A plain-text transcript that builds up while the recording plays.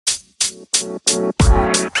Hello,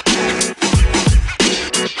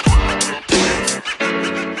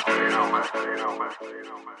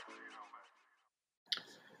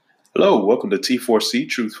 welcome to T4C,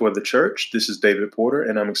 Truth for the Church. This is David Porter,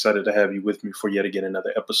 and I'm excited to have you with me for yet again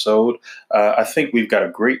another episode. I think we've got a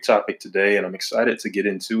great topic today, and I'm excited to get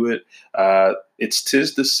into it. It's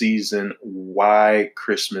 'Tis the Season, Why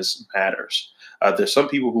Christmas Matters. There's some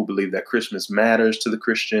people who believe that Christmas matters to the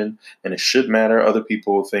Christian, and it should matter. Other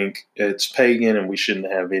people think it's pagan, and we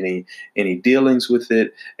shouldn't have any dealings with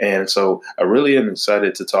it. And so I really am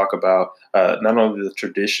excited to talk about not only the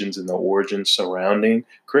traditions and the origins surrounding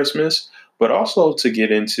Christmas, but also to get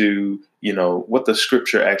into, what the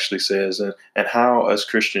scripture actually says and how us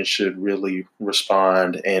Christians should really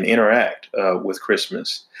respond and interact with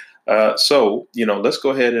Christmas. Let's go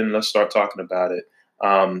ahead and let's start talking about it.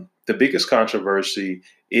 The biggest controversy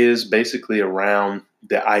is basically around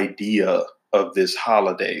the idea of this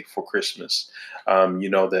holiday for Christmas.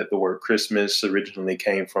 That the word Christmas originally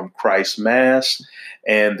came from Christ Mass,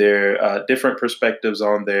 and there are different perspectives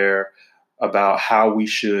on there about how we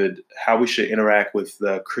should interact with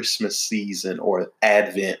the Christmas season or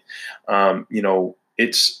Advent.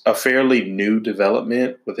 It's a fairly new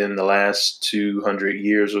development within the last 200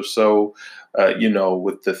 years or so.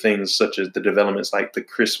 With the things such as the developments like the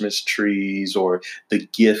Christmas trees or the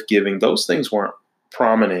gift giving, those things weren't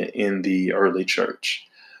prominent in the early church.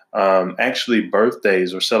 Actually,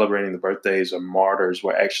 birthdays or celebrating the birthdays of martyrs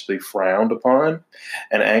were actually frowned upon.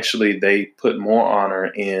 And actually, they put more honor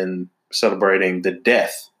in celebrating the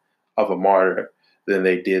death of a martyr than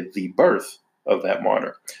they did the birth of that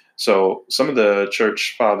martyr. So some of the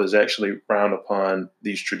church fathers actually frowned upon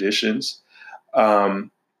these traditions.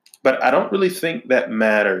 But I don't really think that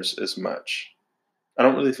matters as much.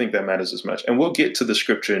 And we'll get to the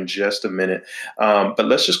scripture in just a minute. But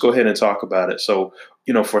let's just go ahead and talk about it. So,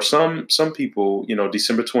 for some people,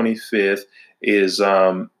 December 25th is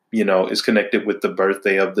connected with the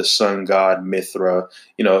birthday of the sun god Mithra.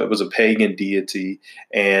 It was a pagan deity,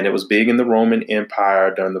 and it was big in the Roman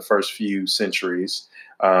Empire during the first few centuries.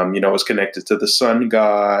 It was connected to the sun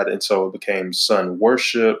god, and so it became sun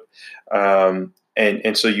worship.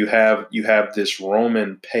 And so you have this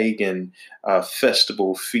Roman pagan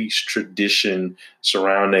festival feast tradition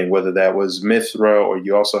surrounding whether that was Mithra, or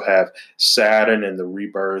you also have Saturn and the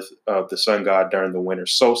rebirth of the sun god during the winter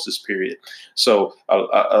solstice period. So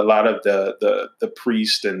a lot of the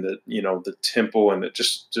priest and the temple and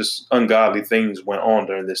just ungodly things went on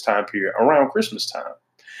during this time period around Christmas time.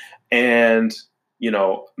 And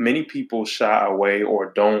many people shy away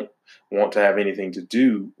or don't want to have anything to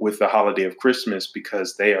do with the holiday of Christmas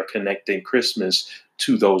because they are connecting Christmas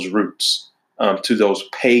to those roots, to those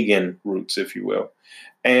pagan roots, if you will.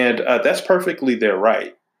 And that's perfectly their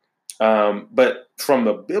right. But from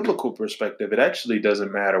a biblical perspective, it actually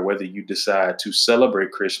doesn't matter whether you decide to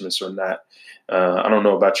celebrate Christmas or not. I don't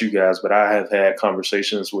know about you guys, but I have had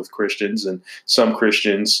conversations with Christians, and some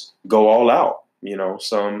Christians go all out.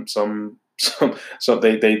 So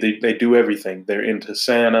they do everything. They're into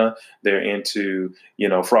Santa. They're into,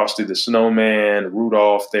 Frosty the Snowman,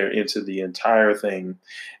 Rudolph. They're into the entire thing.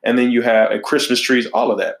 And then you have Christmas trees, all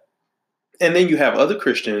of that. And then you have other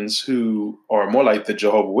Christians who are more like the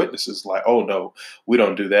Jehovah's Witnesses, like, oh, no, we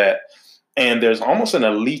don't do that. And there's almost an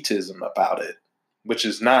elitism about it, which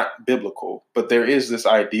is not biblical. But there is this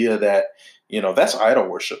idea that, that's idol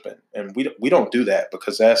worshiping. And we don't do that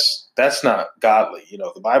because that's not godly.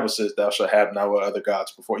 The Bible says thou shalt have no other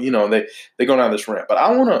gods before, they go down this rant. But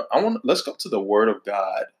I want to let's go to the word of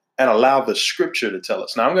God and allow the scripture to tell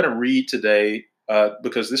us. Now I'm going to read today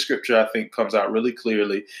because this scripture, I think, comes out really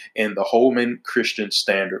clearly in the Holman Christian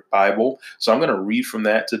Standard Bible. So I'm going to read from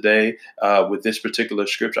that today with this particular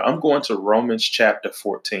scripture. I'm going to Romans chapter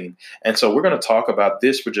 14. And so we're going to talk about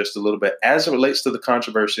this for just a little bit as it relates to the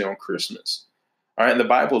controversy on Christmas. All right. And the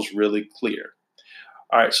Bible is really clear.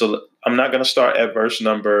 All right. So I'm going to start at verse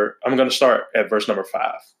number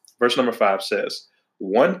 5. Verse number 5 says,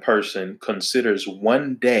 one person considers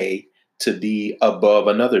one day to be above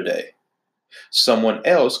another day. Someone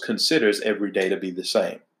else considers every day to be the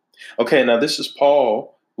same. Okay, now this is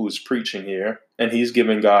Paul who is preaching here, and he's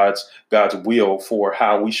giving God's will for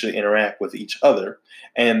how we should interact with each other.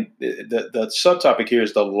 And the subtopic here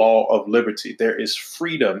is the law of liberty. There is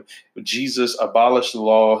freedom. Jesus abolished the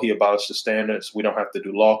law. He abolished the standards. We don't have to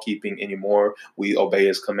do law keeping anymore. We obey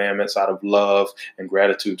his commandments out of love and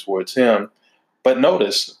gratitude towards him. But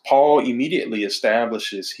notice, Paul immediately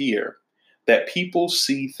establishes here that people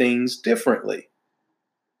see things differently.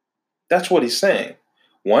 That's what he's saying.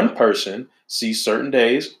 One person sees certain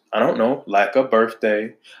days, like a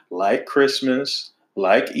birthday, like Christmas,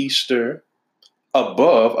 like Easter,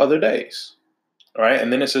 above other days. All right.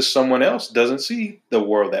 And then it says someone else doesn't see the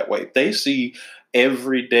world that way. They see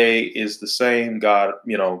every day is the same. God,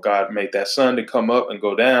 God made that sun to come up and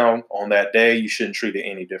go down on that day. You shouldn't treat it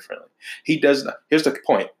any differently. He does not. Here's the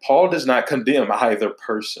point. Paul does not condemn either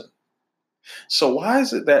person. So why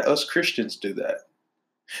is it that us Christians do that?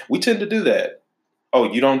 We tend to do that.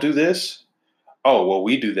 Oh, you don't do this? Oh, well,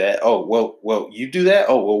 we do that. Oh, well, you do that?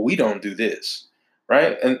 Oh, well, we don't do this.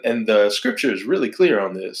 Right? And the scripture is really clear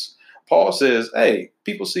on this. Paul says, hey,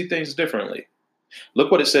 people see things differently.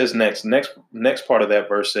 Look what it says next. Next part of that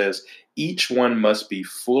verse says, each one must be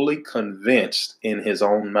fully convinced in his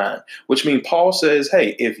own mind, which means Paul says,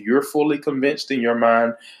 hey, if you're fully convinced in your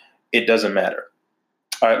mind, it doesn't matter.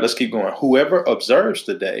 All right, let's keep going. Whoever observes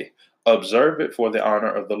the day, observe it for the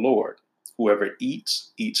honor of the Lord. Whoever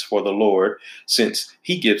eats, eats for the Lord, since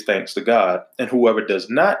he gives thanks to God. And whoever does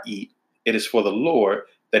not eat, it is for the Lord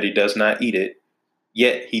that he does not eat it,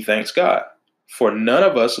 yet he thanks God. For none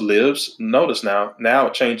of us lives, notice now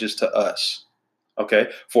it changes to us. Okay,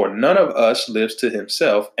 for none of us lives to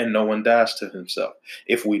himself, and no one dies to himself.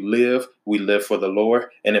 If we live for the Lord,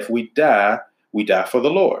 and if we die for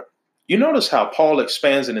the Lord. You notice how Paul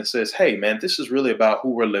expands it and says, hey, man, this is really about who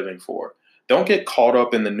we're living for. Don't get caught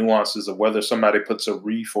up in the nuances of whether somebody puts a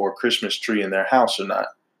wreath or a Christmas tree in their house or not.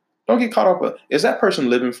 Don't get caught up with, is that person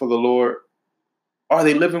living for the Lord? Are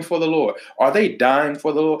they living for the Lord? Are they dying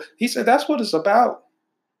for the Lord? He said that's what it's about.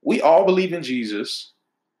 We all believe in Jesus.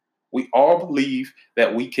 We all believe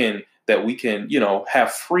that we can,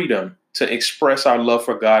 have freedom to express our love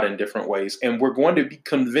for God in different ways. And we're going to be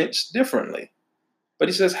convinced differently. But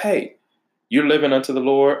he says, hey, you're living unto the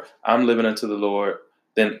Lord. I'm living unto the Lord.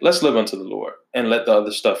 Then let's live unto the Lord and let the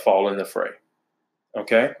other stuff fall in the fray.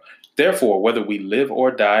 Okay? Therefore, whether we live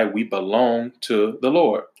or die, we belong to the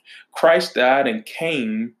Lord. Christ died and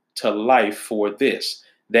came to life for this,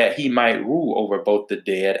 that he might rule over both the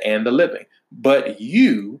dead and the living. But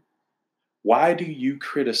you, why do you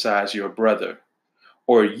criticize your brother?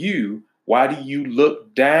 Or you, why do you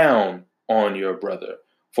look down on your brother?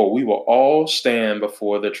 For we will all stand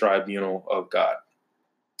before the tribunal of God.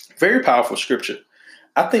 Very powerful scripture.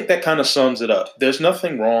 I think that kind of sums it up. There's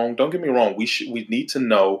nothing wrong. Don't get me wrong. We need to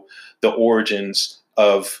know the origins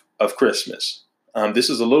of Christmas. This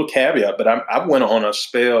is a little caveat, but I went on a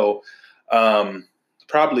spell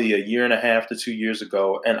probably a year and a half to 2 years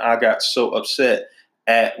ago, and I got so upset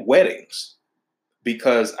at weddings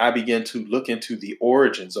because I began to look into the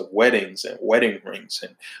origins of weddings and wedding rings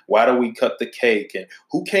and why do we cut the cake and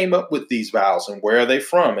who came up with these vows and where are they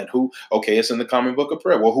from and who, okay, it's in the Common Book of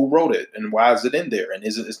Prayer. Well, who wrote it and why is it in there? And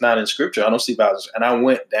it's not in scripture. I don't see vows. And I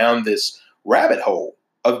went down this rabbit hole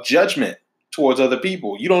of judgment towards other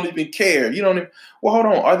people. You don't even care. You don't even, well, hold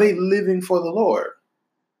on. Are they living for the Lord?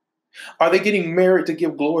 Are they getting married to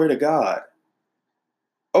give glory to God?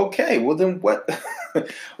 Okay, well then what?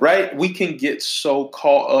 Right? We can get so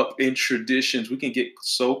caught up in traditions. We can get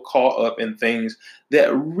so caught up in things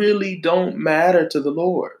that really don't matter to the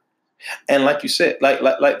Lord. And like you said, like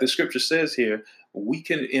the scripture says here, we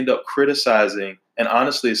can end up criticizing, and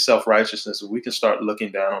honestly, it's self-righteousness. We can start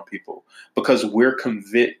looking down on people because we're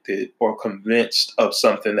convicted or convinced of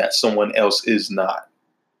something that someone else is not.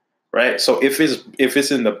 Right. So if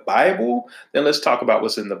it's in the Bible, then let's talk about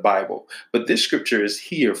what's in the Bible. But this scripture is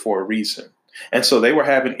here for a reason. And so they were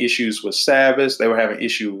having issues with Sabbath. They were having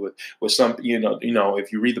issue with some,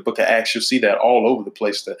 if you read the book of Acts, you'll see that all over the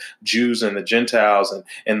place, the Jews and the Gentiles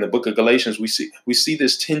and the book of Galatians, we see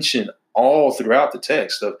this tension all throughout the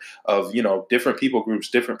text of different people groups,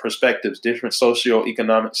 different perspectives, different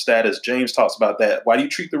socioeconomic status. James talks about that. Why do you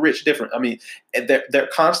treat the rich different? I mean, they're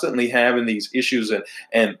constantly having these issues,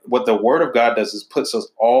 and what the Word of God does is puts us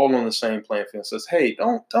all on the same playing field. Says, hey,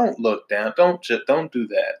 don't look down, don't do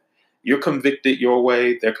that. You're convicted your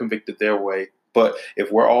way, they're convicted their way. But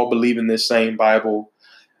if we're all believing this same Bible,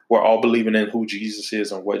 we're all believing in who Jesus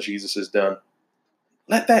is and what Jesus has done.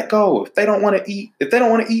 Let that go. If they don't want to eat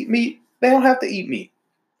meat, they don't have to eat meat.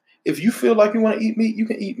 If you feel like you want to eat meat, you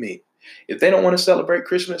can eat meat. If they don't want to celebrate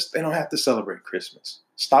Christmas, they don't have to celebrate Christmas.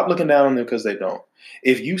 Stop looking down on them because they don't.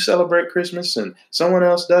 If you celebrate Christmas and someone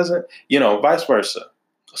else doesn't, vice versa.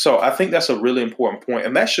 So I think that's a really important point,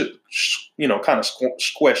 and that should, kind of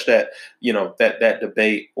squash that, that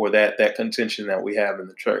debate or that contention that we have in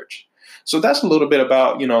the church. So that's a little bit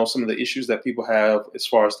about, some of the issues that people have as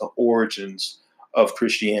far as the origins of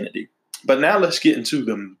Christianity. But now let's get into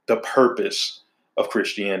the purpose of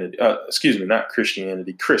Christianity. Excuse me, not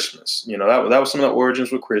Christianity, Christmas. That was some of the origins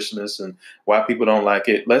with Christmas and why people don't like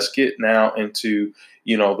it. Let's get now into,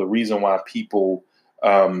 the reason why people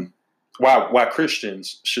why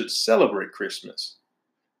Christians should celebrate Christmas.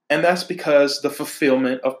 And that's because the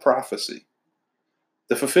fulfillment of prophecy.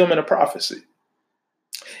 The fulfillment of prophecy.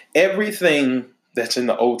 Everything that's in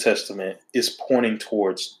the Old Testament is pointing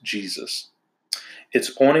towards Jesus. It's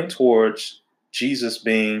pointing towards Jesus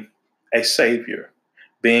being a savior,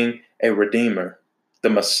 being a redeemer, the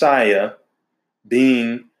Messiah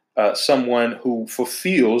being someone who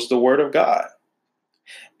fulfills the word of God.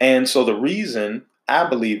 And so the reason I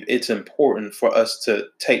believe it's important for us to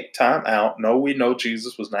take time out. No, we know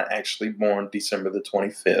Jesus was not actually born December the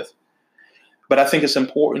 25th. But I think it's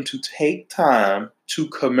important to take time to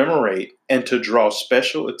commemorate and to draw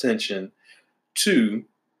special attention to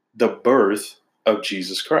the birth of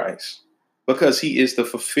Jesus Christ, because he is the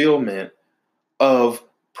fulfillment of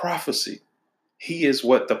prophecy. He is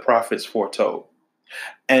what the prophets foretold.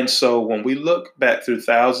 And so when we look back through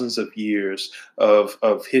thousands of years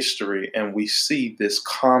of history and we see this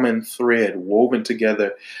common thread woven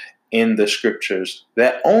together in the scriptures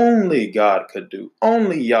that only God could do,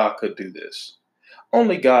 only Yah could do this.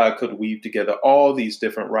 Only God could weave together all these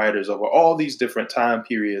different writers over all these different time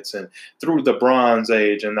periods and through the Bronze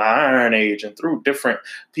Age and the Iron Age and through different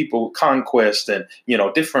people conquest and,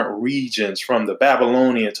 different regions from the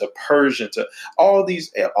Babylonian to Persian to all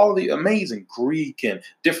the amazing Greek and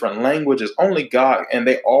different languages. Only God, and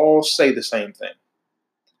they all say the same thing.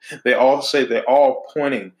 They're all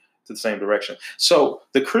pointing to the same direction. So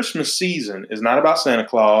the Christmas season is not about Santa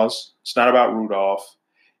Claus. It's not about Rudolph.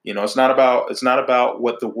 It's not about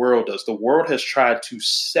what the world does. The world has tried to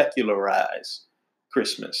secularize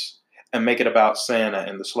Christmas and make it about Santa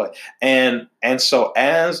and the sleigh. And so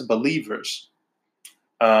as believers,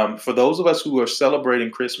 for those of us who are celebrating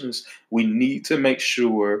Christmas, we need to make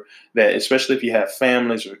sure that, especially if you have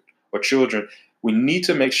families or children, we need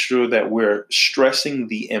to make sure that we're stressing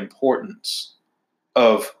the importance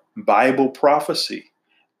of Bible prophecy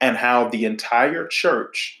and how the entire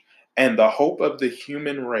church and the hope of the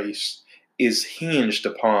human race is hinged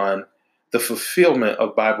upon the fulfillment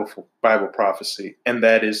of Bible prophecy, and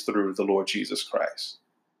that is through the Lord Jesus Christ.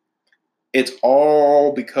 It's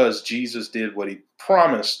all because Jesus did what he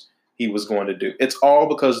promised he was going to do. It's all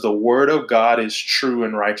because the word of God is true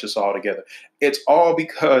and righteous altogether. It's all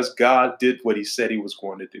because God did what he said he was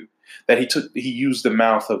going to do. That he used the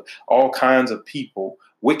mouth of all kinds of people,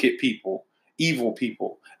 wicked people, evil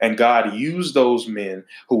people, and God used those men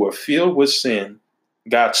who were filled with sin.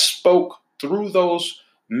 God spoke through those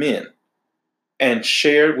men and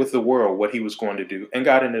shared with the world what he was going to do, and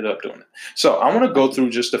God ended up doing it. So I want to go through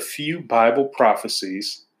just a few Bible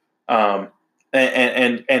prophecies and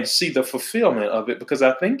see the fulfillment of it, because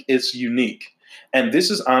I think it's unique. And this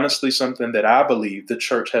is honestly something that I believe the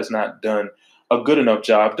church has not done a good enough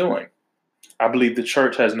job doing. I believe the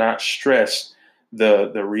church has not stressed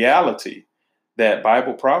the reality that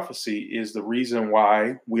Bible prophecy is the reason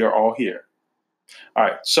why we are all here. All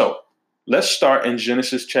right, so let's start in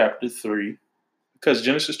Genesis chapter 3, because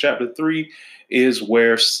Genesis chapter 3 is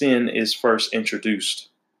where sin is first introduced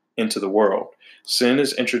into the world. Sin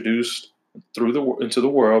is introduced into the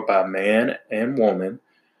world by man and woman,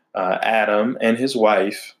 Adam and his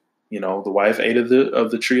wife. The wife ate of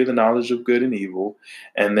the tree of the knowledge of good and evil,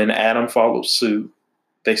 and then Adam followed suit.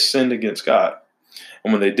 They sinned against God.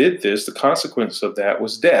 And when they did this, the consequence of that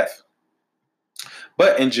was death.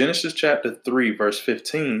 But in Genesis chapter 3, verse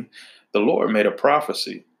 15, the Lord made a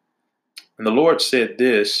prophecy. And the Lord said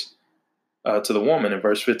this to the woman in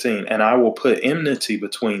verse 15, and I will put enmity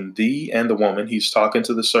between thee and the woman. He's talking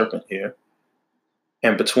to the serpent here.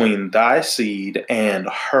 And between thy seed and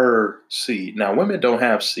her seed. Now, women don't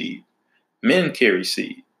have seed. Men carry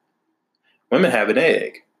seed. Women have an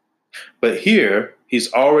egg. But here,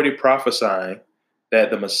 he's already prophesying that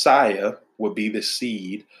the Messiah would be the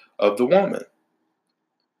seed of the woman,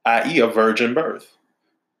 i.e. a virgin birth.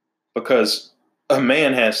 Because a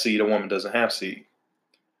man has seed, a woman doesn't have seed.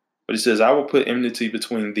 But he says, I will put enmity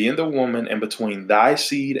between thee and the woman, and between thy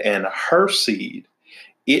seed and her seed.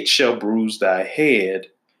 It shall bruise thy head,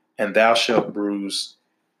 and thou shalt bruise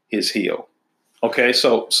his heel. Okay,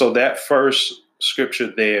 so that first scripture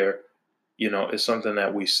there, is something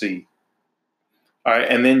that we see. All right,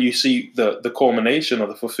 and then you see the culmination of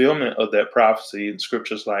the fulfillment of that prophecy in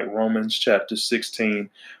scriptures like Romans chapter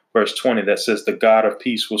 16, verse 20, that says, the God of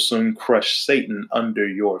peace will soon crush Satan under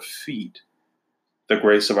your feet. The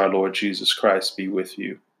grace of our Lord Jesus Christ be with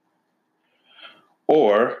you.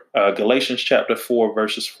 Or Galatians chapter 4,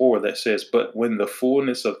 verses 4, that says, but when the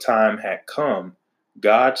fullness of time had come,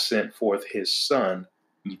 God sent forth his son,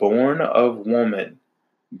 born of woman,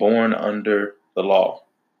 born under the law.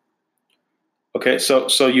 Okay, so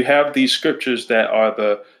you have these scriptures that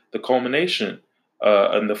are the culmination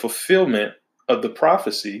and the fulfillment of the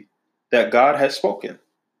prophecy that God has spoken.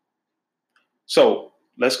 So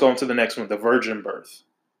let's go on to the next one, the virgin birth.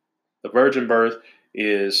 The virgin birth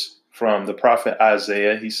is from the prophet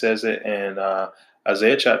Isaiah. He says it in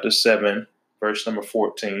Isaiah chapter 7, verse number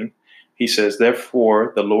 14. He says,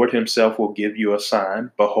 therefore, the Lord himself will give you a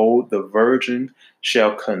sign. Behold, the virgin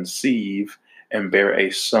shall conceive and bear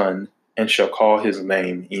a son, and shall call his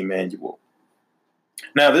name Emmanuel.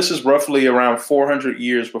 Now, this is roughly around 400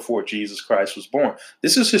 years before Jesus Christ was born.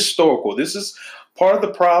 This is historical. This is part of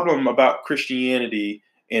the problem about Christianity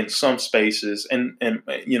in some spaces. And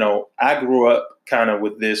I grew up kind of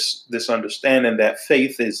with this understanding that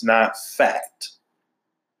faith is not fact.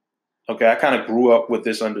 Okay, I kind of grew up with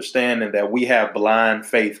this understanding that we have blind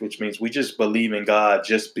faith, which means we just believe in God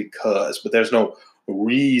just because, but there's no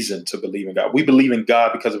reason to believe in God. We believe in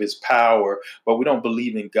God because of his power, but we don't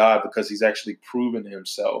believe in God because he's actually proven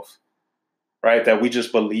himself, right? That we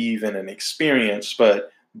just believe in an experience,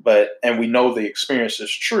 and we know the experience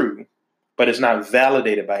is true, but it's not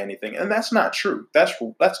validated by anything. And that's not true.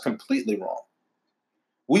 That's completely wrong.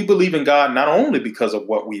 We believe in God not only because of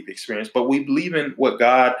what we've experienced, but we believe in what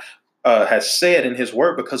God has said in his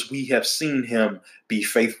word because we have seen him be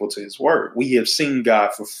faithful to his word. We have seen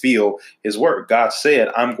God fulfill his word. God said,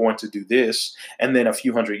 I'm going to do this. And then a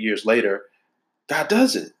few hundred years later, God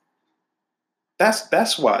does it.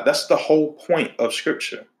 That's why. That's the whole point of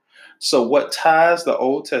Scripture. So what ties the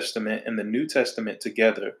Old Testament and the New Testament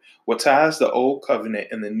together, what ties the Old Covenant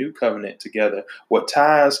and the New Covenant together, what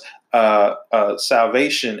ties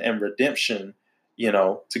salvation and redemption,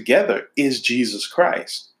 together is Jesus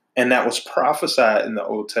Christ. And that was prophesied in the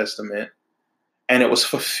Old Testament, and it was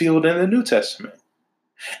fulfilled in the New Testament.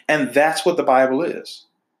 And that's what the Bible is.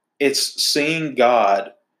 It's seeing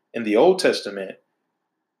God in the Old Testament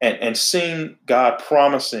and seeing God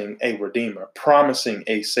promising a Redeemer, promising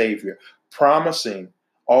a Savior, promising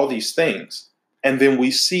all these things. And then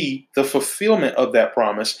we see the fulfillment of that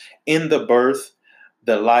promise in the birth,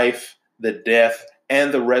 the life, the death,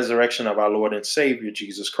 and the resurrection of our Lord and Savior,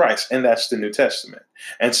 Jesus Christ. And that's the New Testament.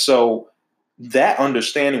 And so that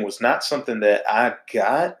understanding was not something that I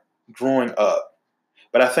got growing up.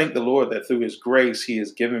 But I thank the Lord that through his grace, he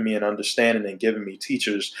has given me an understanding and given me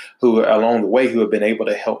teachers who along the way who have been able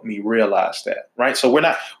to help me realize that. Right. So we're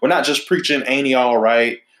not just preaching, ain't he all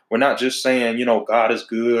right? We're not just saying, God is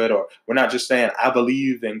good, or we're not just saying, I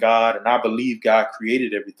believe in God and I believe God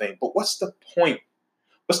created everything. But what's the point?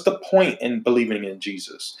 What's the point in believing in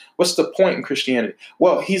Jesus? What's the point in Christianity?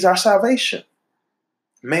 Well, he's our salvation.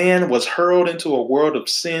 Man was hurled into a world of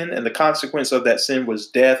sin, and the consequence of that sin was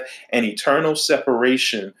death and eternal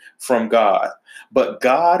separation from God. But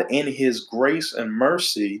God, in his grace and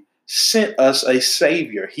mercy, sent us a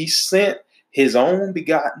Savior. He sent his own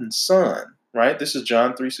begotten Son, right? This is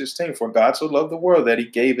John 3:16. For God so loved the world that he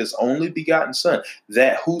gave his only begotten Son,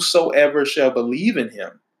 that whosoever shall believe in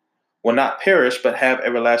him will not perish, but have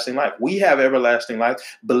everlasting life. We have everlasting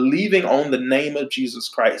life believing on the name of Jesus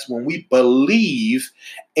Christ. When we believe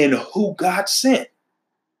in who God sent,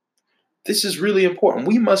 this is really important.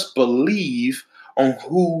 We must believe on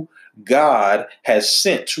who God has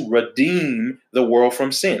sent to redeem the world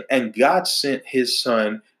from sin. And God sent his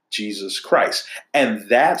son, Jesus Christ. And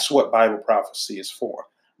that's what Bible prophecy is for.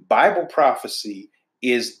 Bible prophecy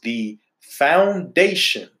is the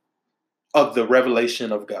foundation of the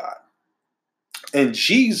revelation of God. And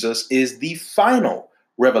Jesus is the final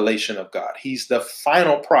revelation of God. He's the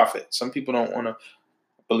final prophet. Some people don't want to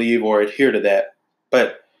believe or adhere to that.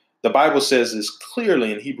 But the Bible says this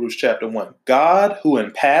clearly in Hebrews chapter 1. God, who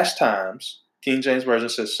in past times, King James Version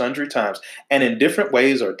says sundry times, and in different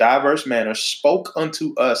ways or diverse manners, spoke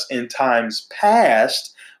unto us in times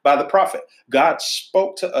past by the prophet. God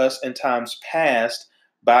spoke to us in times past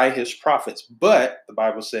by his prophets. But the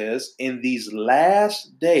Bible says, in these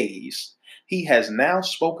last days, he has now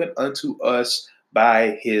spoken unto us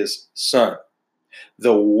by his Son.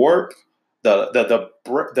 The work, the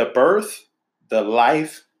birth, the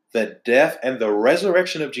life, the death, and the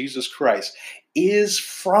resurrection of Jesus Christ is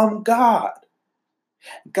from God.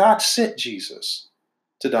 God sent Jesus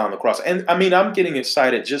to die on the cross. And I mean, I'm getting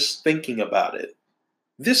excited just thinking about it.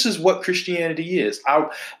 This is what Christianity is.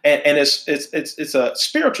 And it's a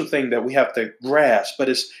spiritual thing that we have to grasp, but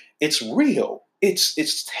it's real.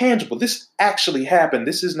 It's tangible. This actually happened.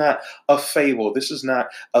 This is not a fable. This is not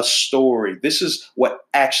a story. This is what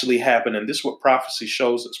actually happened. And this is what prophecy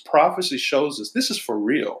shows us. Prophecy shows us this is for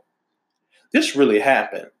real. This really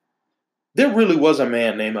happened. There really was a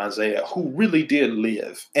man named Isaiah who really did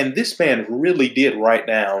live. And this man really did write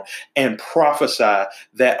down and prophesy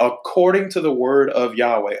that according to the word of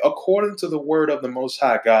Yahweh, according to the word of the Most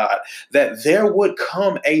High God, that there would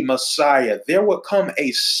come a Messiah, there would come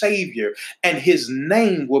a Savior, and his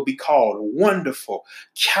name will be called Wonderful,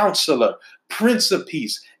 Counselor, Prince of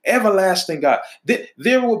Peace, Everlasting God.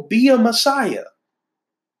 There will be a Messiah.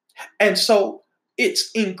 And so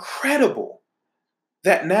it's incredible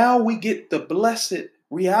that now we get the blessed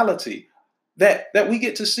reality that we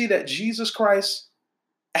get to see that Jesus Christ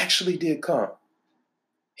actually did come.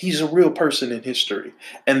 He's a real person in history.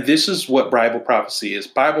 And this is what Bible prophecy is.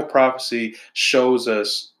 Bible prophecy shows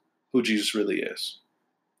us who Jesus really is.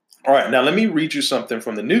 All right, now let me read you something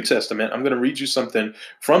from the New Testament. I'm going to read you something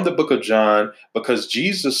from the book of John because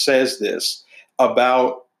Jesus says this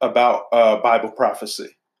about Bible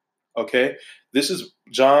prophecy. Okay, this is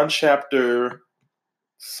John chapter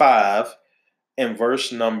 5 and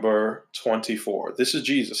verse number 24. This is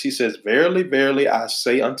Jesus. He says, "Verily, verily, I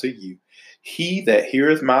say unto you, he that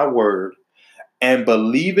heareth my word and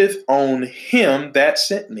believeth on him that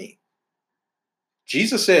sent me."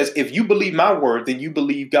 Jesus says, if you believe my word, then you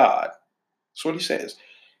believe God. That's what he says.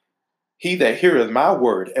 He that heareth my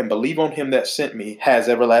word and believe on him that sent me has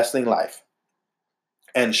everlasting life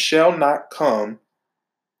and shall not come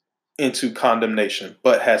into condemnation,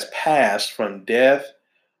 but has passed from death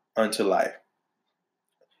unto life.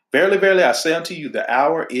 Verily, verily, I say unto you, the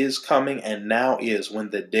hour is coming, and now is, when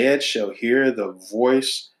the dead shall hear the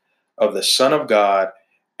voice of the Son of God,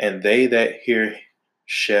 and they that hear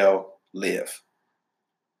shall live.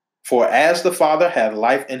 For as the Father hath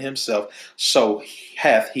life in himself, so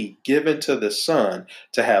hath he given to the Son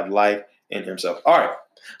to have life in himself. All right.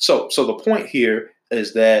 So the point here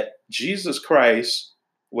is that Jesus Christ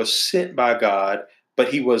was sent by God,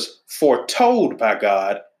 but he was foretold by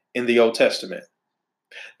God in the Old Testament.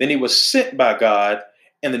 Then he was sent by God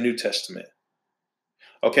in the New Testament.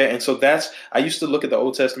 Okay, and so I used to look at the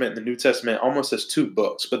Old Testament and the New Testament almost as two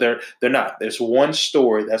books, but they're not. There's one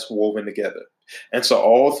story that's woven together. And so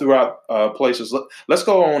all throughout places, let's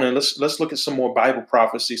go on and let's look at some more Bible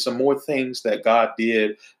prophecy, some more things that God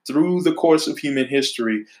did through the course of human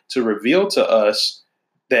history to reveal to us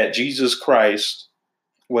that Jesus Christ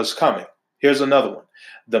was coming. Here's another one.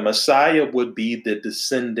 The Messiah would be the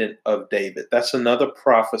descendant of David. That's another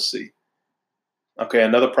prophecy. Okay,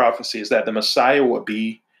 another prophecy is that the Messiah would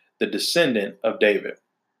be the descendant of David.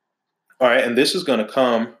 All right, and this is going to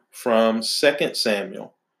come from 2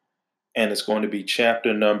 Samuel, and it's going to be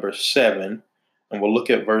chapter number 7, and we'll look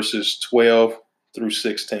at verses 12 through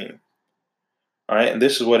 16. All right, and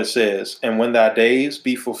this is what it says. "And when thy days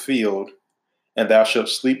be fulfilled, and thou shalt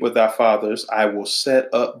sleep with thy fathers, I will set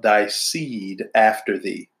up thy seed after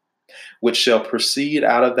thee, which shall proceed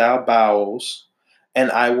out of thy bowels, and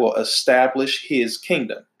I will establish his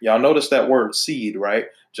kingdom." Y'all notice that word seed, right?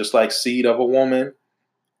 Just like seed of a woman.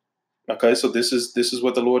 Okay, so this is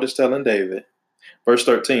what the Lord is telling David. Verse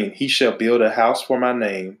 13, "He shall build a house for my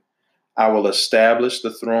name. I will establish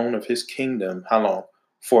the throne of his kingdom." How long?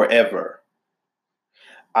 "Forever.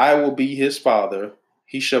 I will be his father.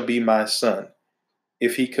 He shall be my son.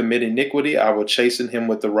 If he commit iniquity, I will chasten him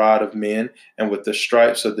with the rod of men and with the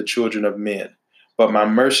stripes of the children of men. But my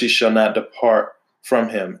mercy shall not depart from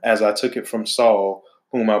him, as I took it from Saul,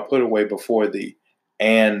 whom I put away before thee.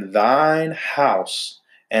 And thine house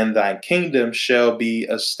and thine kingdom shall be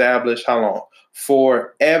established." How long?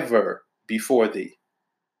 "Forever before thee.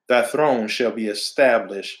 Thy throne shall be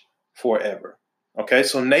established forever." Okay,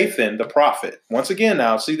 so Nathan the prophet, once again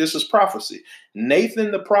now, see, this is prophecy.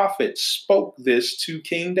 Nathan the prophet spoke this to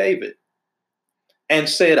King David and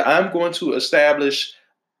said, "I'm going to establish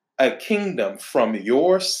a kingdom from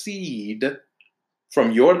your seed,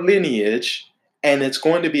 from your lineage, and it's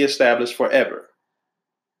going to be established forever."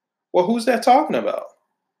 Well, who's that talking about?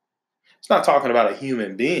 It's not talking about a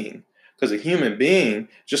human being, because a human being,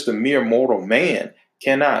 just a mere mortal man,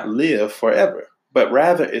 cannot live forever. But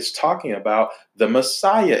rather, it's talking about the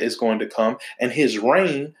Messiah is going to come, and his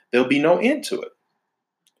reign, there'll be no end to it.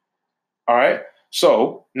 All right.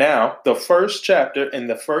 So now the first chapter and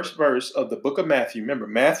the first verse of the book of Matthew. Remember,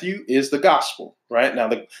 Matthew is the gospel, right? Now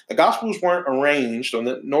the gospels weren't arranged,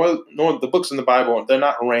 nor the books in the Bible, they're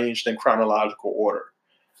not arranged in chronological order.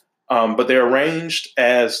 But they're arranged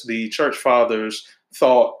as the church fathers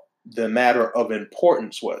thought the matter of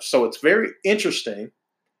importance was. So it's very interesting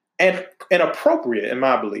and appropriate, in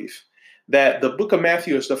my belief, that the book of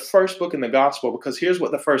Matthew is the first book in the gospel, because here's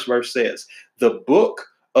what the first verse says: the book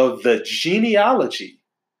of the genealogy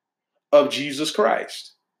of Jesus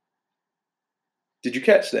Christ. Did you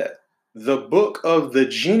catch that? The book of the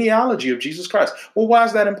genealogy of Jesus Christ. Well, why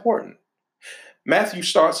is that important? Matthew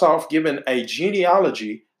starts off giving a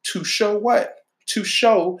genealogy to show what? To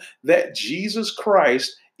show that Jesus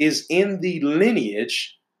Christ is in the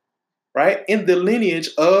lineage, right? In the lineage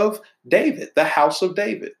of David, the house of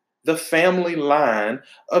David, the family line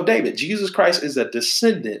of David. Jesus Christ is a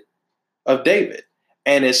descendant of David.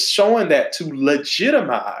 And it's showing that to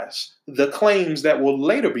legitimize the claims that will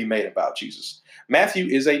later be made about Jesus. Matthew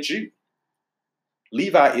is a Jew.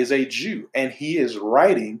 Levi is a Jew, and he is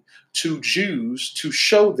writing to Jews to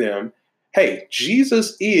show them, hey,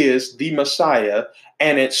 Jesus is the Messiah.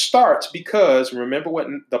 And it starts because remember what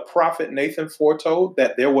the prophet Nathan foretold,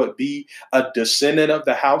 that there would be a descendant of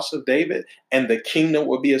the house of David and the kingdom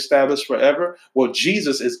would be established forever. Well,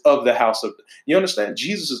 Jesus is of the house of, you understand?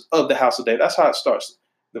 Jesus is of the house of David. That's how it starts.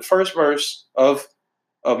 The first verse of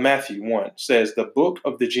Matthew 1 says, the book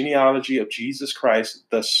of the genealogy of Jesus Christ,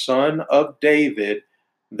 the son of David,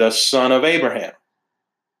 the son of Abraham.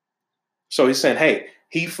 So he's saying, hey,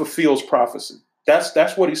 he fulfills prophecy.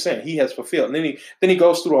 That's what he's saying. He has fulfilled. And then he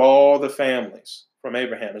goes through all the families from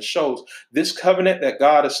Abraham and shows this covenant that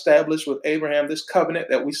God established with Abraham, this covenant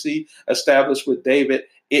that we see established with David,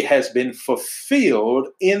 it has been fulfilled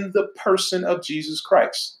in the person of Jesus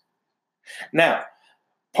Christ. Now,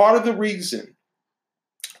 part of the reason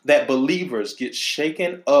that believers get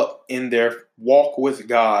shaken up in their walk with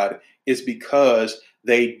God is because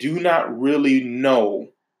they do not really know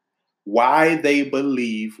why they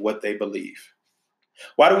believe what they believe.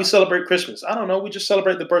 Why do we celebrate Christmas? I don't know. We just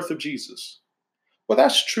celebrate the birth of Jesus. Well,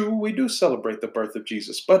 that's true. We do celebrate the birth of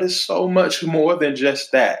Jesus, but it's so much more than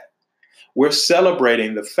just that. We're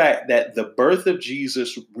celebrating the fact that the birth of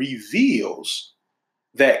Jesus reveals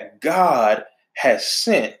that God has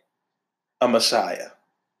sent a Messiah.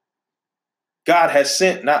 God has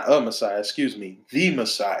sent, not a Messiah, excuse me, the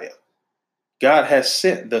Messiah. God has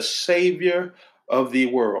sent the Savior of the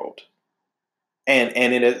world. And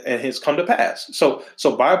it has come to pass. So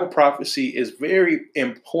Bible prophecy is very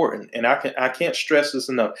important, and I can't stress this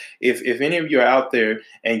enough. If any of you are out there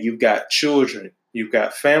and you've got children, you've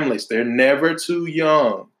got families, they're never too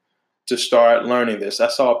young to start learning this. I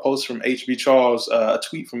saw a post from H.B. Charles, a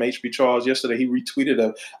tweet from H.B. Charles yesterday. He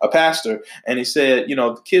retweeted a pastor, and he said,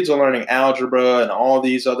 the kids are learning algebra and all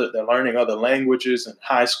these they're learning other languages in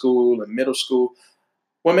high school and middle school.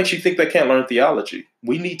 What makes you think they can't learn theology?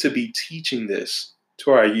 We need to be teaching this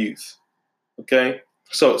to our youth. Okay?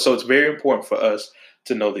 So it's very important for us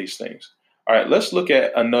to know these things. All right, let's look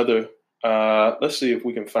at another, let's see if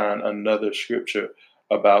we can find another scripture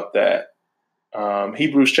about that.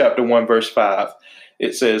 Hebrews chapter 1, verse 5.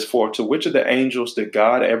 It says, for to which of the angels did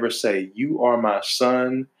God ever say, you are my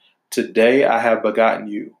son, today I have begotten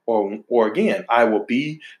you? Or again, I will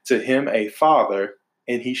be to him a father,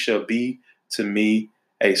 and he shall be to me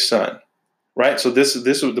a son. Right? So this was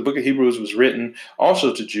the book of Hebrews was written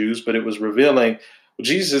also to Jews, but it was revealing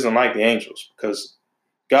Jesus isn't like the angels, because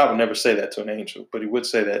God would never say that to an angel, but he would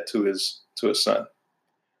say that to his son.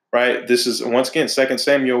 Right? This is once again 2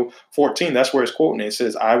 Samuel 14. That's where it's quoting. It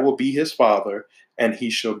says, I will be his father and he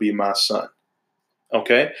shall be my son.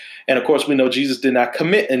 Okay? And of course, we know Jesus did not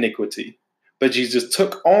commit iniquity, but Jesus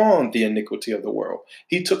took on the iniquity of the world.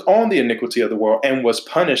 He took on the iniquity of the world and was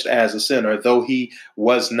punished as a sinner, though he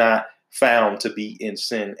was not found to be in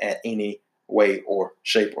sin at any way or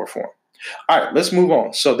shape or form. All right, let's move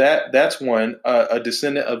on. So that's one, a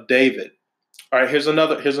descendant of David. All right, here's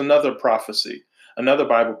another prophecy, another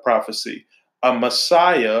Bible prophecy. A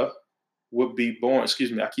Messiah would be born.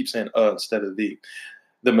 Excuse me, I keep saying instead of the.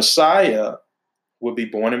 The Messiah would be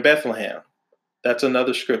born in Bethlehem. That's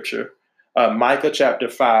another scripture. Micah chapter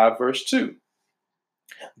 5, verse 2.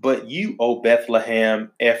 But you, O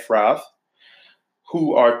Bethlehem Ephrath,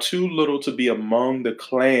 who are too little to be among the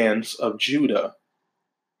clans of Judah,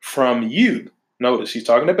 from you, notice he's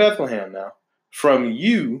talking to Bethlehem now, from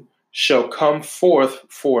you shall come forth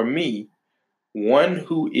for me one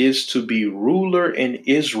who is to be ruler in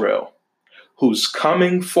Israel, whose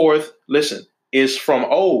coming forth, listen, is from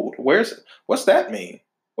old. What's that mean?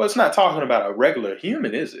 Well, it's not talking about a regular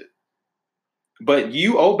human, is it? But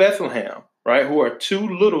you, O Bethlehem, right, who are too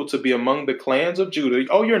little to be among the clans of Judah.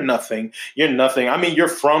 Oh, you're nothing. You're nothing. I mean, you're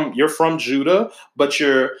from Judah, but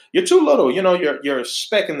you're too little. You're a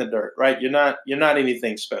speck in the dirt, right? You're not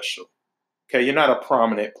anything special. Okay, you're not a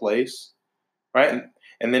prominent place, right?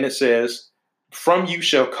 And then it says, from you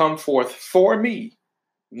shall come forth for me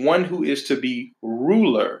one who is to be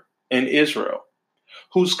ruler in Israel,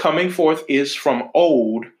 whose coming forth is from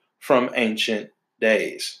old, from ancient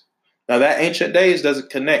days. Now that ancient days doesn't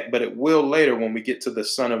connect, but it will later when we get to the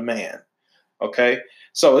Son of Man. Okay.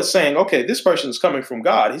 So it's saying, okay, this person is coming from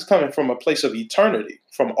God. He's coming from a place of eternity,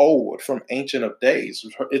 from old, from ancient of days.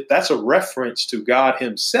 That's a reference to God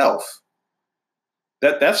himself.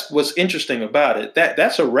 That's what's interesting about it.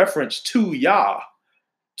 That's a reference to Yah,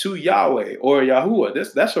 to Yahweh or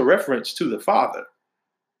Yahuwah. That's a reference to the Father.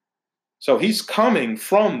 So he's coming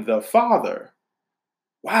from the Father.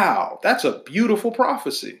 Wow, that's a beautiful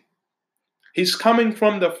prophecy. He's coming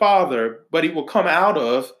from the Father, but he will come out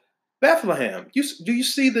of Bethlehem. Do you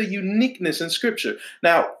see the uniqueness in Scripture?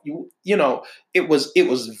 Now, it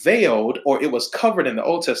was veiled, or it was covered in the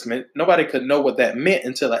Old Testament. Nobody could know what that meant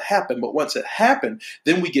until it happened. But once it happened,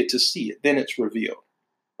 then we get to see it. Then it's revealed,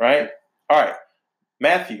 right? All right,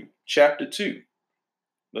 Matthew chapter 2.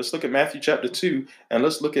 Let's look at Matthew chapter 2, and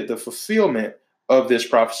let's look at the fulfillment of this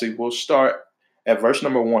prophecy. We'll start at verse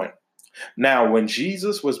number 1. Now, when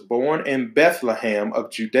Jesus was born in Bethlehem of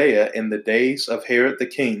Judea in the days of Herod the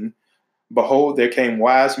king, behold, there came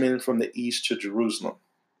wise men from the east to Jerusalem.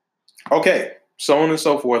 Okay, so on and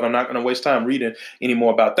so forth. I'm not going to waste time reading any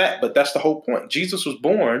more about that, but that's the whole point. Jesus was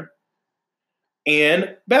born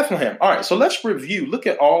in Bethlehem. All right, so let's review. Look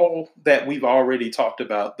at all that we've already talked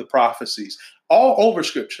about, the prophecies, all over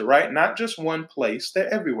Scripture, right? Not just one place,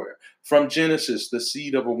 they're everywhere. From Genesis, the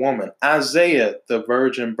seed of a woman, Isaiah, the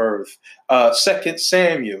virgin birth, 2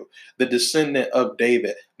 Samuel, the descendant of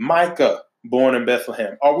David, Micah, born in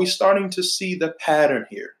Bethlehem. Are we starting to see the pattern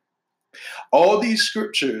here? All these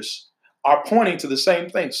scriptures are pointing to the same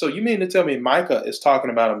thing. So you mean to tell me Micah is talking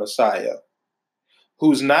about a Messiah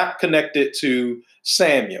who's not connected to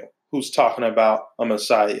Samuel, who's talking about a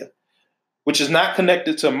Messiah, which is not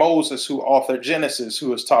connected to Moses, who authored Genesis,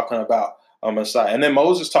 who is talking about a Messiah. And then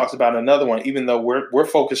Moses talks about another one, even though we're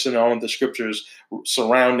focusing on the scriptures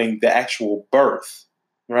surrounding the actual birth,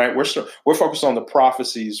 right? We're focused on the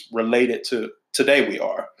prophecies related to today. We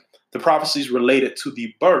are the prophecies related to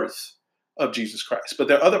the birth of Jesus Christ. But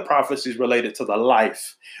there are other prophecies related to the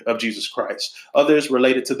life of Jesus Christ, others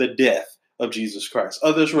related to the death of Jesus Christ,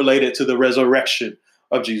 others related to the resurrection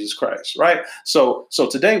of Jesus Christ, right? So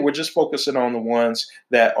today we're just focusing on the ones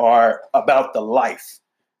that are about the life,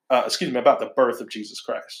 about the birth of Jesus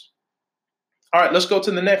Christ. All right, let's go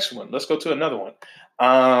to the next one. Let's go to another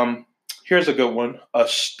one. Here's a good one. A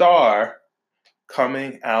star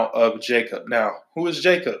coming out of Jacob. Now, who is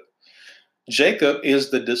Jacob? Jacob is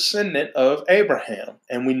the descendant of Abraham,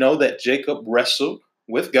 and we know that Jacob wrestled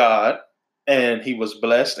with God, and he was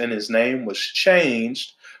blessed, and his name was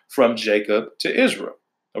changed from Jacob to Israel,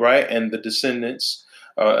 right? And the descendants,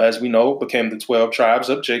 as we know, became the 12 tribes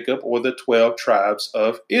of Jacob, or the 12 tribes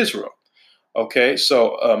of Israel. Okay,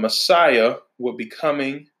 so Messiah will be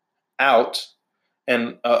coming out,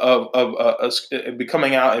 and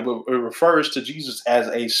becoming out, it refers to Jesus as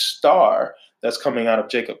a star that's coming out of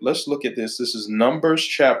Jacob. Let's look at this. This is Numbers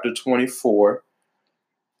chapter 24,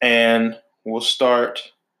 and we'll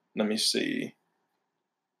start. Let me see.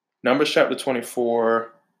 Numbers chapter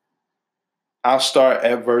 24. I'll start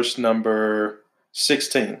at verse number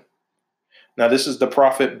 16. Now, this is the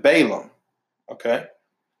prophet Balaam. Okay.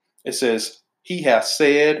 It says, he hath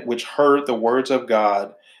said, which heard the words of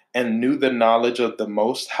God and knew the knowledge of the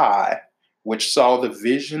Most High, which saw the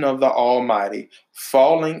vision of the Almighty,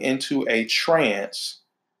 falling into a trance,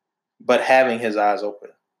 but having his eyes open.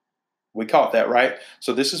 We caught that, right?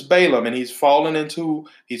 So this is Balaam, and he's fallen into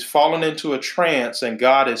a trance, and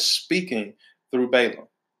God is speaking through Balaam.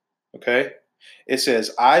 Okay? It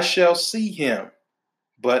says, I shall see him,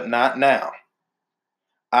 but not now.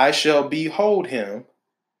 I shall behold him,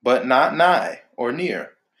 but not nigh or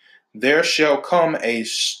near. There shall come a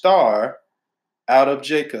star out of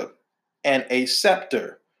Jacob, and a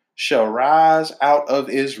scepter shall rise out of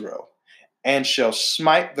Israel, and shall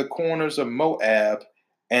smite the corners of Moab,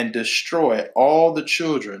 and destroy all the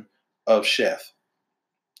children of Sheth.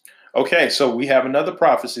 Okay, so we have another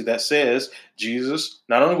prophecy that says Jesus,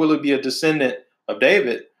 not only will he be a descendant of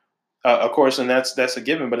David, of course, and that's a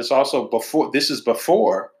given, but it's also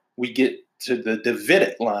before we get to the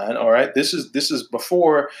Davidic line. All right, this is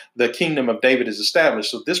before the kingdom of David is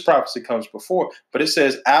established. So this prophecy comes before, but it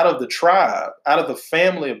says out of the tribe, out of the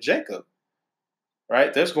family of Jacob,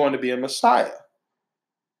 right? There's going to be a Messiah.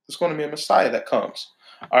 There's going to be a Messiah that comes.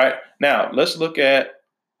 All right, now let's look at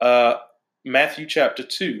Matthew chapter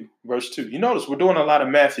 2, verse 2. You notice we're doing a lot of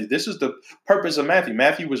Matthew. This is the purpose of Matthew.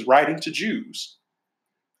 Matthew was writing to Jews.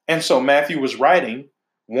 And so Matthew was writing,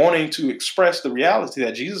 wanting to express the reality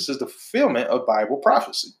that Jesus is the fulfillment of Bible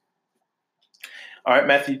prophecy. All right,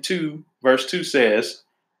 Matthew 2, verse 2 says,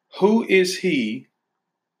 who is he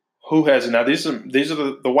who has, now these are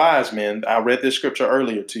the wise men. I read this scripture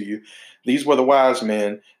earlier to you. These were the wise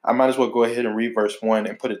men. I might as well go ahead and read verse 1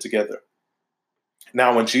 and put it together.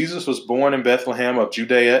 Now, when Jesus was born in Bethlehem of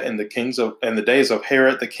Judea in the days of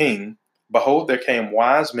Herod the king, behold, there came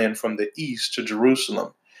wise men from the east to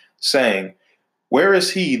Jerusalem, saying, where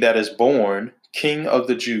is he that is born King of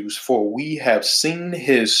the Jews? For we have seen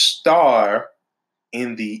his star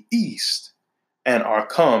in the east and are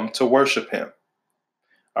come to worship him.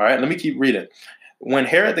 All right, let me keep reading. When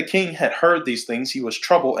Herod the king had heard these things, he was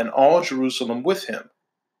troubled, and all Jerusalem with him.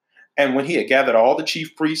 And when he had gathered all the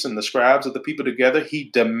chief priests and the scribes of the people together, he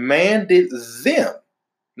demanded them.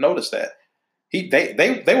 Notice that.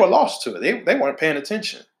 They were lost to it. They weren't paying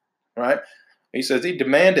attention. Right? He says he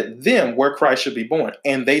demanded them where Christ should be born.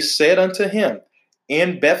 And they said unto him,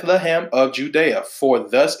 in Bethlehem of Judea, for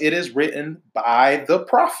thus it is written by the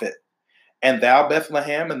prophet. And thou,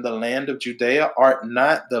 Bethlehem, in the land of Judea, art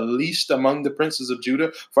not the least among the princes of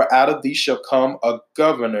Judah, for out of thee shall come a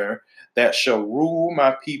governor that shall rule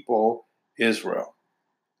my people Israel.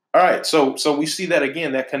 All right, so we see that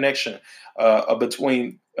again, that connection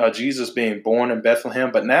between Jesus being born in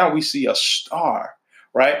Bethlehem, but now we see a star,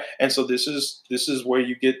 right? And so this is where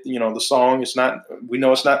you get, the song. We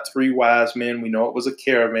know it's not three wise men. We know it was a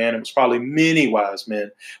caravan. It was probably many wise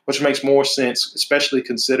men, which makes more sense, especially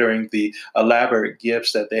considering the elaborate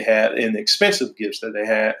gifts that they had and the expensive gifts that they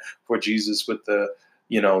had for Jesus with the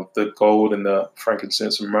gold and the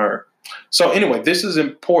frankincense and myrrh. So anyway, this is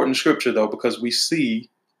important scripture though, because we see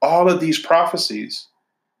all of these prophecies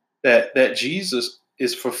that Jesus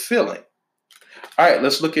is fulfilling. All right,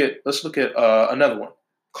 let's look at another one.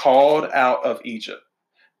 Called out of Egypt.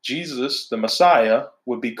 Jesus, the Messiah,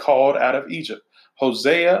 would be called out of Egypt.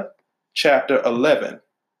 Hosea chapter 11,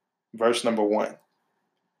 verse number 1.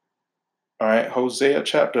 All right, Hosea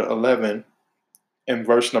chapter 11 and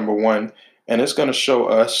verse number 1. And it's going to show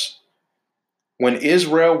us, when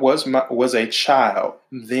Israel was a child,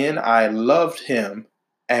 then I loved him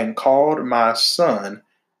and called my son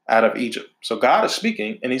out of Egypt. So God is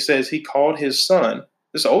speaking, and he says he called his son.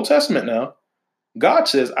 This is Old Testament now. God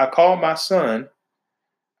says, I called my son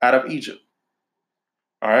out of Egypt.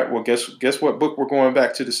 All right, well, guess what book we're going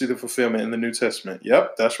back to see the fulfillment in the New Testament?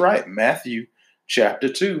 Yep, that's right. Matthew chapter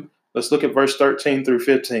 2. Let's look at verse 13 through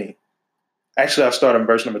 15. Actually, I'll start in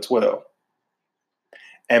verse number 12.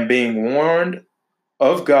 And being warned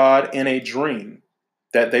of God in a dream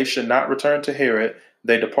that they should not return to Herod,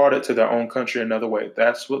 they departed to their own country another way.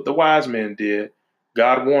 That's what the wise men did.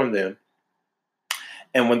 God warned them.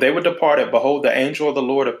 And when they were departed, behold, the angel of the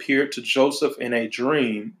Lord appeared to Joseph in a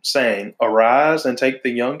dream, saying, arise and take the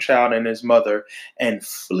young child and his mother and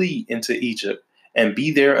flee into Egypt, and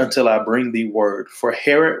be there until I bring thee word. For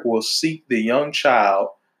Herod will seek the young child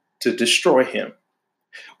to destroy him.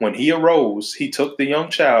 When he arose, he took the young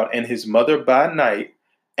child and his mother by night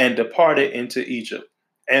and departed into Egypt,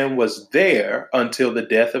 and was there until the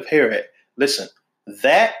death of Herod. Listen,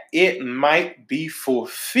 that it might be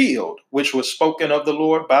fulfilled, which was spoken of the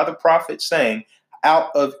Lord by the prophet, saying,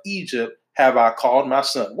 out of Egypt have I called my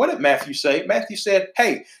son. What did Matthew say? Matthew said,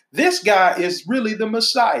 hey, this guy is really the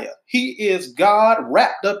Messiah. He is God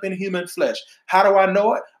wrapped up in human flesh. How do I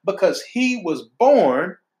know it? Because he was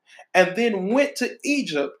born and then went to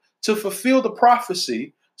Egypt to fulfill the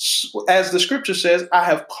prophecy. As the scripture says, I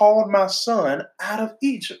have called my son out of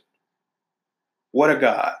Egypt. What a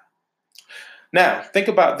God. Now, think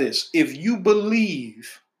about this. If you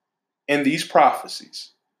believe in these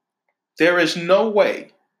prophecies, there is no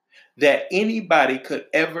way that anybody could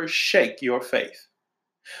ever shake your faith.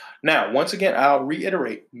 Now, once again, I'll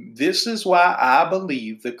reiterate, this is why I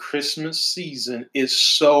believe the Christmas season is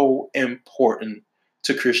so important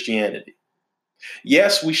to Christianity.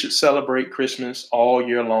 Yes, we should celebrate Christmas all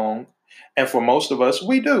year long. And for most of us,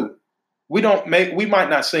 we do. We might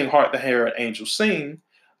not sing Hark the Herald Angels Sing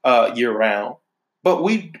year round, but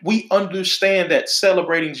we understand that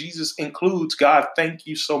celebrating Jesus includes, God, thank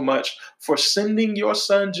you so much for sending your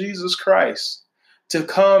son, Jesus Christ, to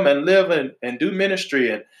come and live and do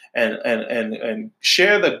ministry and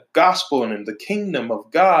share the gospel and the kingdom of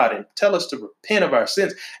God and tell us to repent of our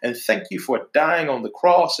sins. And thank you for dying on the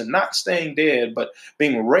cross and not staying dead, but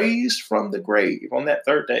being raised from the grave on that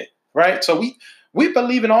third day. Right. So we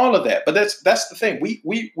believe in all of that. But that's the thing.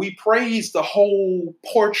 We praise the whole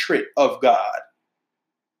portrait of God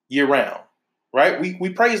year round. Right. We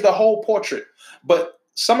praise the whole portrait. But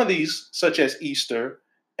some of these, such as Easter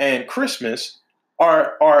and Christmas,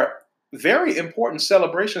 are very important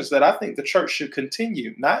celebrations that I think the church should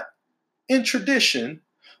continue, not in tradition,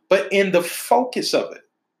 but in the focus of it,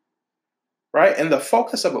 right? In the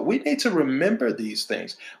focus of it, we need to remember these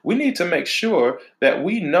things. We need to make sure that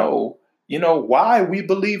we know, why we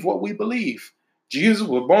believe what we believe. Jesus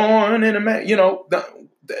was born in a manger.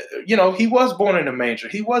 He was born in a manger.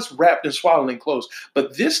 He was wrapped in swaddling clothes.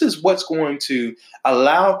 But this is what's going to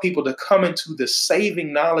allow people to come into the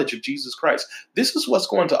saving knowledge of Jesus Christ. This is what's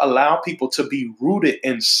going to allow people to be rooted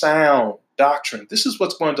in sound doctrine. This is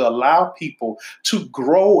what's going to allow people to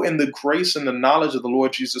grow in the grace and the knowledge of the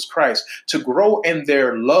Lord Jesus Christ, to grow in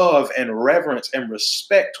their love and reverence and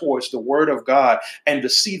respect towards the word of God, and to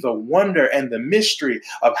see the wonder and the mystery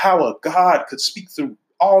of how a God could speak through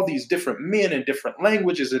all these different men in different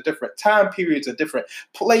languages and different time periods and different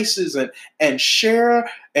places, and share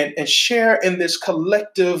in this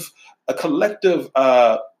collective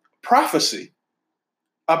prophecy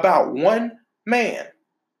about one man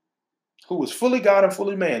who was fully God and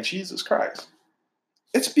fully man, Jesus Christ.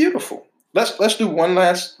 It's beautiful. Let's do one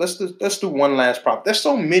last prop. There's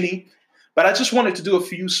so many, but I just wanted to do a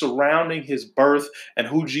few surrounding his birth and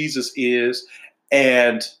who Jesus is.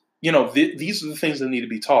 And these are the things that need to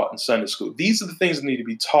be taught in Sunday school. These are the things that need to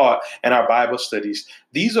be taught in our Bible studies.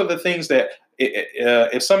 These are the things that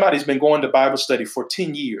if somebody's been going to Bible study for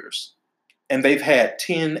 10 years, and they've had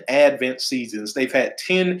 10 Advent seasons, they've had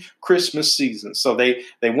 10 Christmas seasons. So they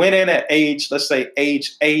went in at let's say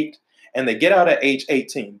age 8, and they get out at age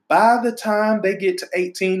 18. By the time they get to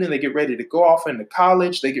 18 and they get ready to go off into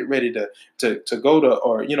college, they get ready to go to,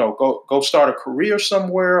 or go start a career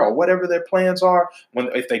somewhere, or whatever their plans are,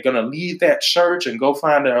 if they're going to leave that church and go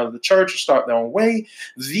find another church or start their own way.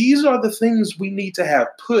 These are the things we need to have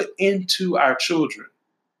put into our children.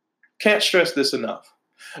 Can't stress this enough,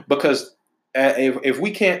 because if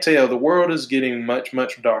we can't tell, the world is getting much,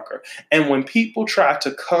 much darker. And when people try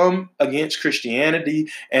to come against Christianity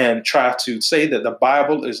and try to say that the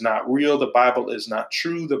Bible is not real, the Bible is not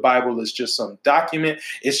true, the Bible is just some document,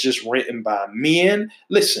 it's just written by men.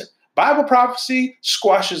 Listen, Bible prophecy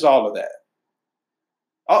squashes all of that.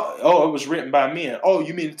 Oh, it was written by men. Oh,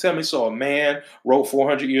 you mean to tell me so a man wrote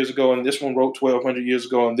 400 years ago, and this one wrote 1,200 years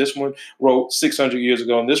ago, and this one wrote 600 years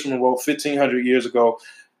ago, and this one wrote 1,500 years ago?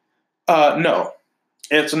 No,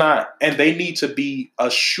 it's not. And they need to be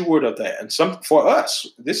assured of that. And for us,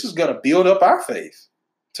 this is going to build up our faith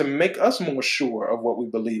to make us more sure of what we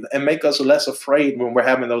believe and make us less afraid when we're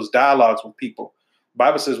having those dialogues with people. The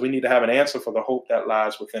Bible says we need to have an answer for the hope that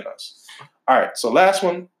lies within us. All right. So last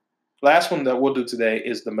one that we'll do today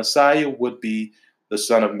is the Messiah would be the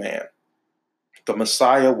Son of Man. The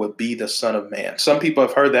Messiah would be the Son of Man. Some people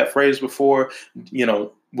have heard that phrase before.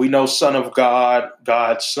 We know Son of God,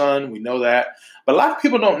 God's Son. We know that. But a lot of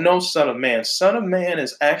people don't know Son of Man. Son of Man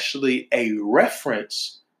is actually a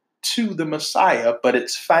reference to the Messiah, but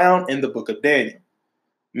it's found in the book of Daniel.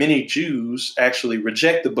 Many Jews actually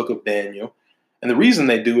reject the book of Daniel. And the reason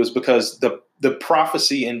they do is because the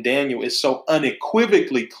prophecy in Daniel is so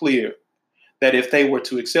unequivocally clear that if they were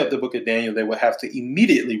to accept the book of Daniel, they would have to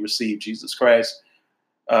immediately receive Jesus Christ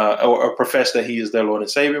or profess that he is their Lord and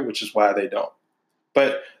Savior, which is why they don't.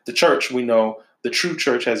 But the church, we know, the true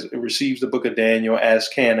church receives the book of Daniel as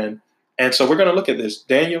canon. And so we're going to look at this,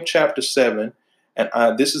 Daniel chapter 7.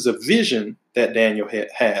 And this is a vision that Daniel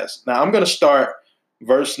has. Now, I'm going to start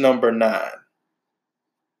verse number 9.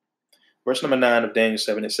 Verse number 9 of Daniel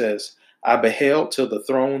 7, it says, I beheld till the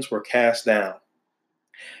thrones were cast down,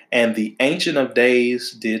 and the Ancient of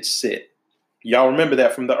Days did sit. Y'all remember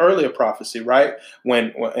that from the earlier prophecy, right?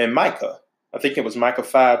 When in Micah, I think it was Micah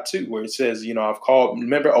 5:2, where it says, I've called,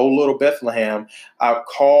 remember, O little Bethlehem, I've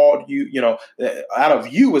called you, out of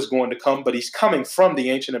you is going to come, but he's coming from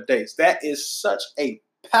the Ancient of Days. That is such a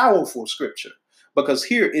powerful scripture, because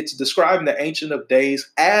here it's describing the Ancient of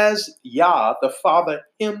Days as Yah, the Father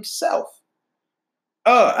himself.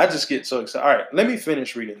 I just get so excited. All right, let me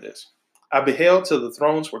finish reading this. I beheld till the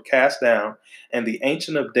thrones were cast down, and the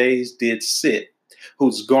Ancient of Days did sit,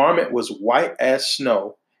 whose garment was white as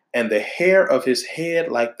snow, and the hair of his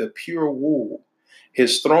head like the pure wool.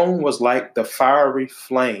 His throne was like the fiery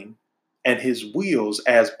flame, and his wheels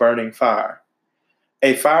as burning fire.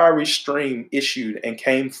 A fiery stream issued and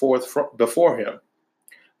came forth before him.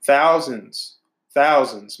 Thousands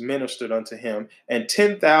ministered unto him, and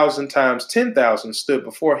 10,000 times 10,000 stood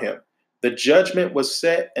before him. The judgment was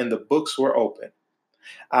set, and the books were opened.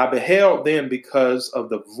 I beheld then because of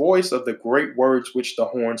the voice of the great words which the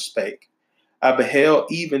horn spake. I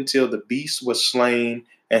beheld even till the beast was slain,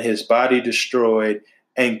 and his body destroyed,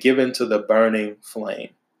 and given to the burning flame.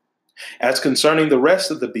 As concerning the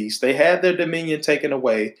rest of the beasts, they had their dominion taken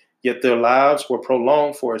away, yet their lives were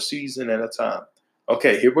prolonged for a season at a time.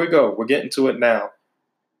 Okay, here we go. We're getting to it now.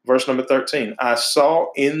 Verse number 13. I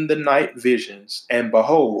saw in the night visions, and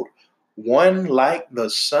behold, one like the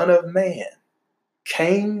Son of Man.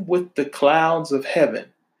 came with the clouds of heaven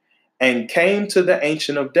and came to the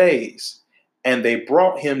Ancient of Days, and they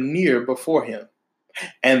brought him near before him.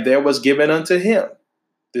 And there was given unto him,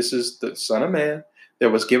 this is the Son of Man, there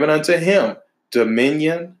was given unto him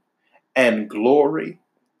dominion and glory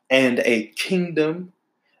and a kingdom,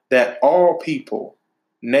 that all people,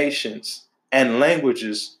 nations, and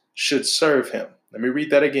languages should serve him. Let me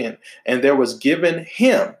read that again. And there was given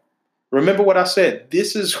him. Remember what I said.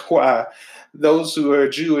 This is why those who are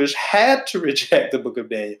Jewish had to reject the book of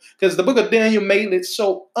Daniel, because the book of Daniel made it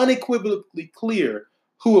so unequivocally clear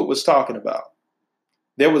who it was talking about.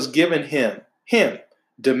 There was given him,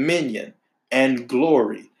 dominion and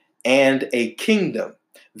glory and a kingdom,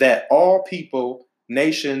 that all people,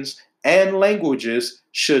 nations, and languages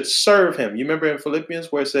should serve him. You remember in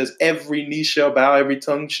Philippians where it says every knee shall bow, every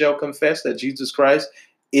tongue shall confess that Jesus Christ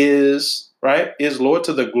is Lord,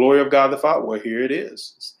 to the glory of God the Father. Well, here it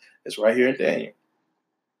is. It's right here in Daniel.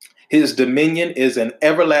 His dominion is an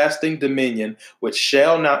everlasting dominion which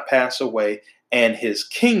shall not pass away, and his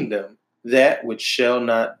kingdom that which shall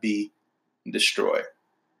not be destroyed.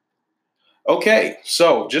 Okay,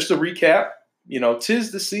 so just to recap,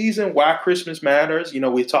 'tis the season why Christmas matters.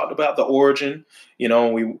 We talked about the origin,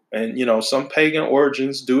 some pagan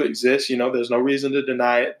origins do exist. There's no reason to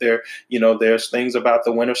deny it. There's things about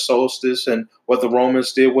the winter solstice and what the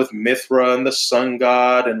Romans did with Mithra and the sun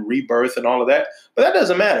god and rebirth and all of that. But that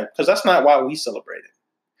doesn't matter, because that's not why we celebrate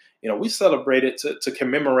it. We celebrate it to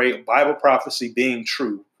commemorate Bible prophecy being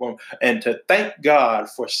true, and to thank God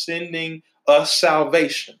for sending us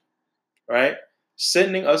salvation, right?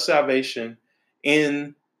 Sending us salvation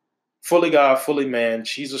in fully God, fully man,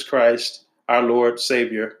 Jesus Christ, our Lord,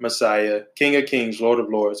 Savior, Messiah, King of Kings, Lord of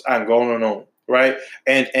Lords. I'm going on, right?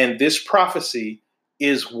 And this prophecy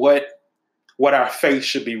is what our faith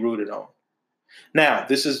should be rooted on. Now,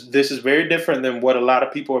 this is very different than what a lot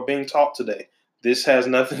of people are being taught today. This has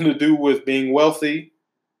nothing to do with being wealthy.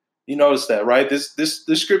 You notice that, right? This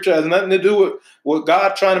scripture has nothing to do with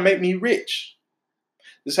God trying to make me rich.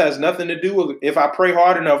 This has nothing to do with if I pray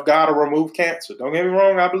hard enough, God will remove cancer. Don't get me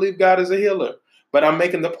wrong. I believe God is a healer. But I'm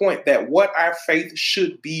making the point that what our faith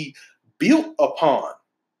should be built upon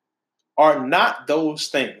are not those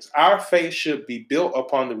things. Our faith should be built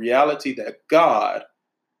upon the reality that God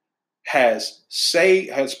has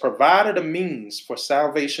provided a means for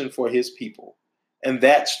salvation for his people. And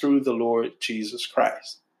that's through the Lord Jesus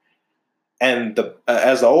Christ. And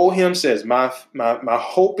as the old hymn says, my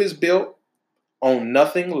hope is built on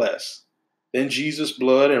nothing less than Jesus'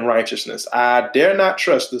 blood and righteousness. I dare not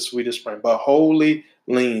trust the sweetest frame, but wholly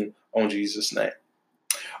lean on Jesus' name.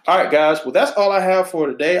 All right, guys. Well, that's all I have for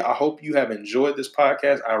today. I hope you have enjoyed this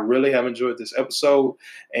podcast. I really have enjoyed this episode,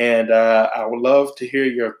 and I would love to hear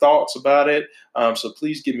your thoughts about it. So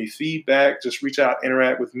please give me feedback. Just reach out,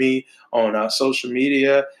 interact with me on social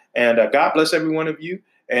media. And God bless every one of you.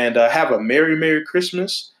 And have a Merry, Merry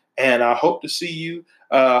Christmas. And I hope to see you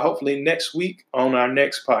hopefully next week on our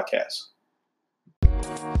next podcast.